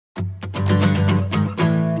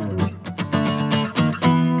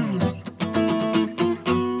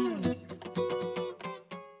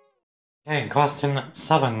Okay, question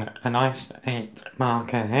 7, a nice 8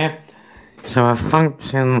 marker here. So a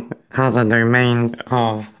function has a domain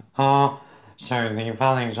of R, so the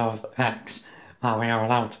values of x that we are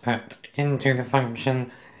allowed to put into the function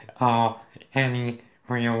are any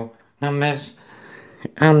real numbers,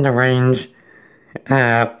 and the range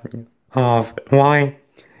of y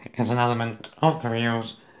is an element of the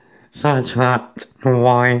reals such that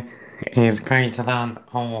y is greater than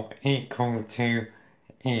or equal to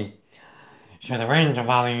e. So the range of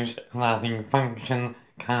values that the function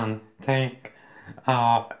can take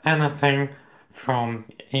are anything from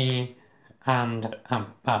e and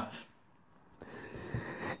above.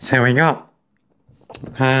 So we got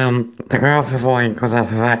the graph of y equals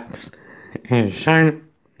f of x is shown.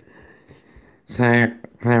 So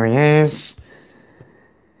there he is.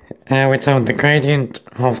 We're told the gradient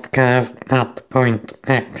of the curve at the point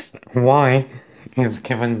x, y is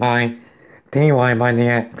given by dy by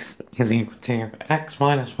dx is equal to x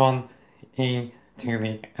minus 1 e to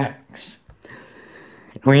the x.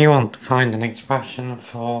 We want to find an expression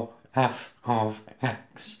for f of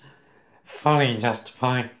x. Fully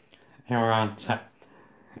justify your answer.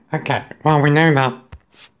 Okay, well we know that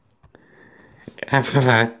f of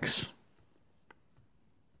x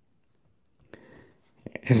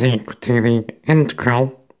is equal to the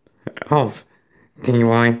integral of dy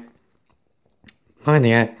by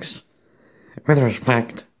dx with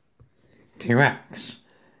respect to x.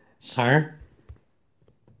 So,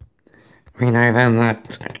 we know then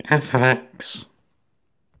that f of x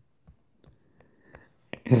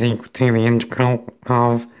is equal to the integral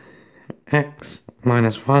of x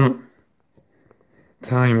minus 1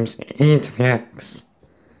 times e to the x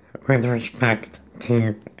with respect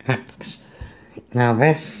to x. Now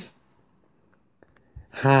this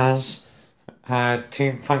has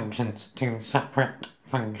two separate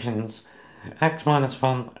functions, x minus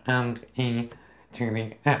 1 and e to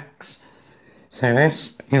the x. So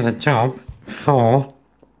this is a job for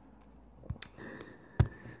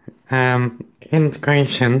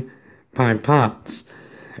integration by parts,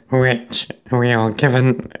 which we are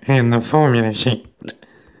given in the formula sheet.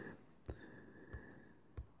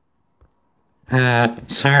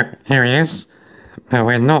 So here it is, but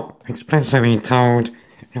we're not explicitly told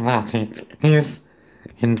that it is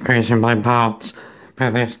integration by parts,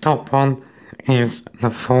 but this top one is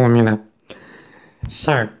the formula.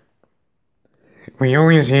 So, we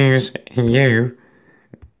always use u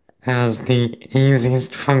as the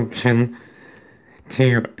easiest function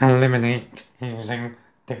to eliminate using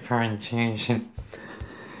differentiation.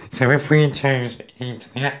 So if we chose e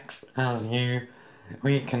to the x as u,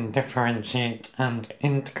 we can differentiate and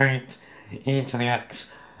integrate e to the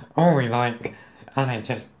x all we like, and it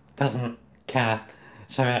just doesn't care,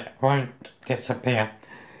 so it won't disappear.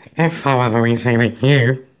 If, however, we say that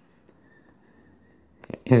u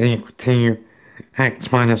is equal to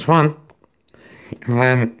x minus 1,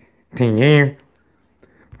 then du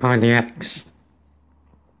by dx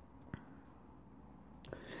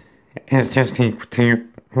is just equal to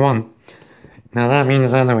 1. Now that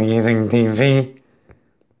means that we're using dv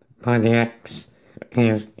by dx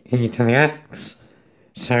is e to the x,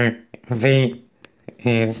 so v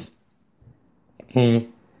is e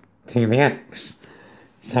to the x.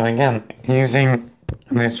 So again, using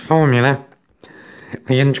this formula,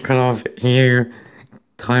 the integral of u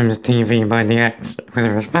times dv by dx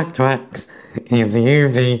with respect to x is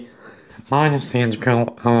uv minus the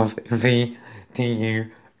integral of v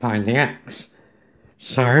du by dx.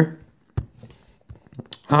 So,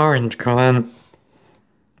 our integral then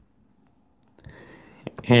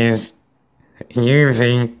is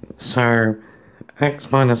uv, so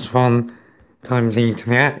x minus 1 times e to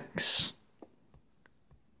the x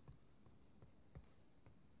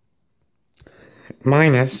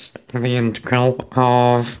minus the integral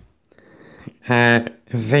of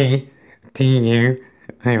v du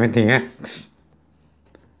over dx.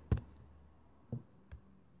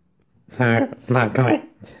 So that guy.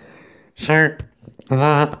 So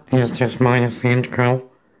that is just minus the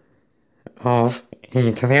integral of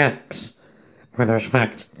e to the x with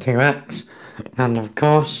respect to x, and of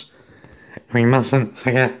course we mustn't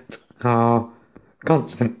forget our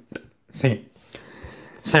constant c.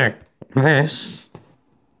 So this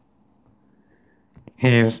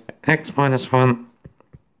is x minus 1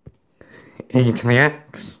 e to the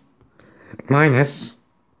x minus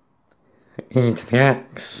e to the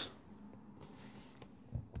x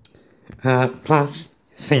plus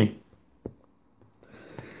c.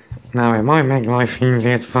 Now it might make life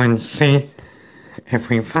easier to find c if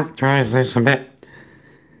we factorise this a bit.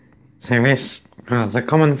 So this is a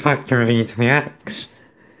common factor of e to the x.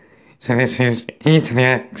 So this is e to the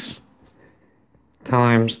x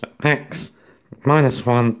times x minus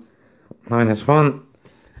 1 minus 1,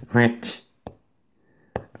 which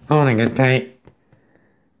on a good day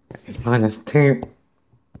is minus 2.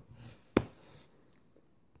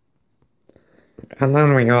 And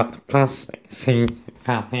then we got plus c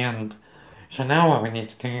at the end. So now what we need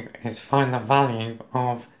to do is find the value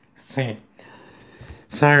of c.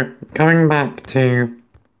 So going back to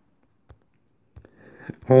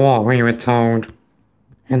what we were told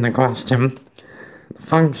in the question, the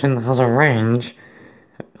function has a range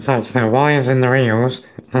such that y is in the reals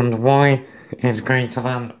and y is greater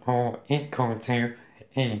than or equal to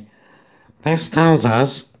e. This tells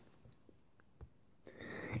us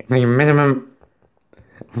the minimum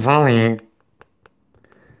value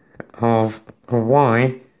of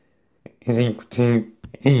y is equal to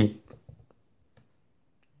e.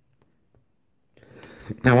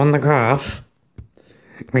 Now on the graph,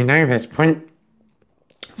 we know this point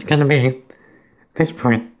is going to be this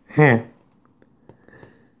point here.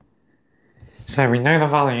 So we know the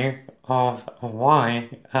value of y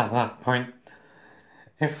at that point.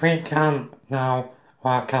 If we can now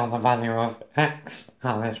work out the value of x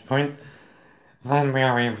at this point, then we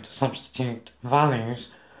are able to substitute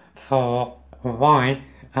values for y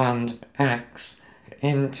and x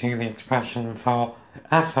into the expression for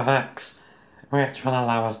f of x, which will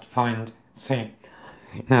allow us to find c.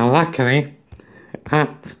 Now luckily,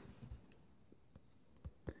 at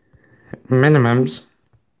minimums,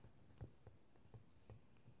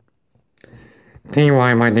 dy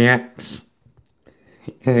by dx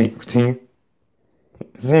is equal to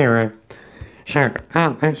 0. So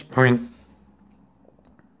at this point,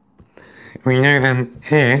 we know then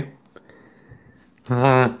here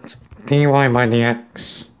that dy by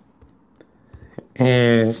dx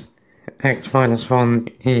is x minus 1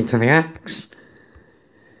 e to the x.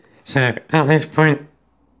 So at this point,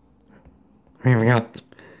 we've got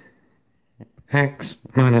x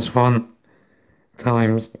minus 1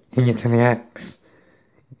 times e to the x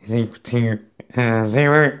is equal to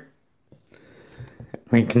 0.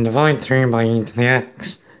 We can divide through by e to the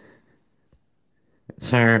x.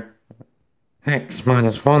 So x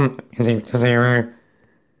minus 1 is equal to 0,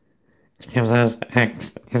 which gives us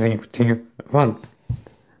x is equal to 1.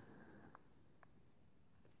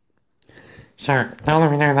 So now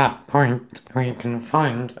that we know that point, we can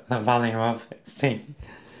find the value of c.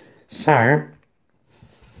 So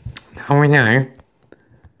now we know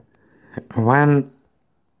when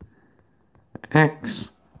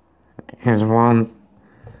x is 1,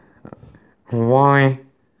 y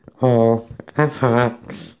or f of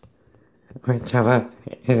x, whichever,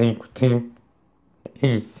 is equal to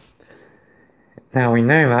e. Now we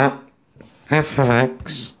know that f of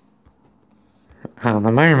x at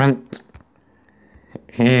the moment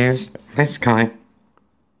is this guy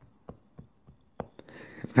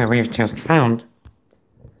that we've just found.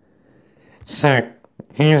 So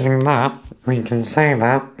using that, we can say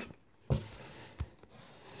that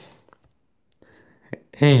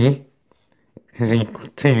e is equal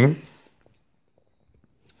to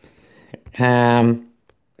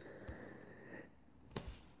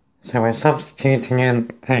so we're substituting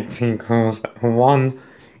in x equals 1,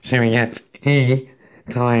 so we get e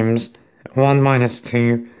times 1 minus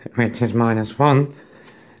 2, which is minus 1,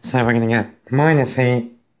 so we're going to get minus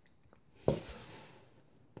e,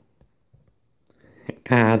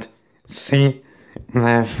 add c,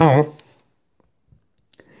 therefore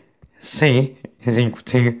c is equal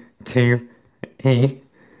to 2e,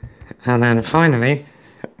 and then finally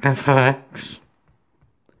f of x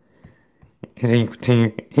is equal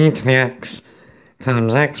to e to the x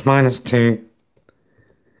times x minus 2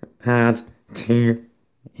 add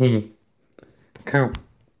 2e. Cool.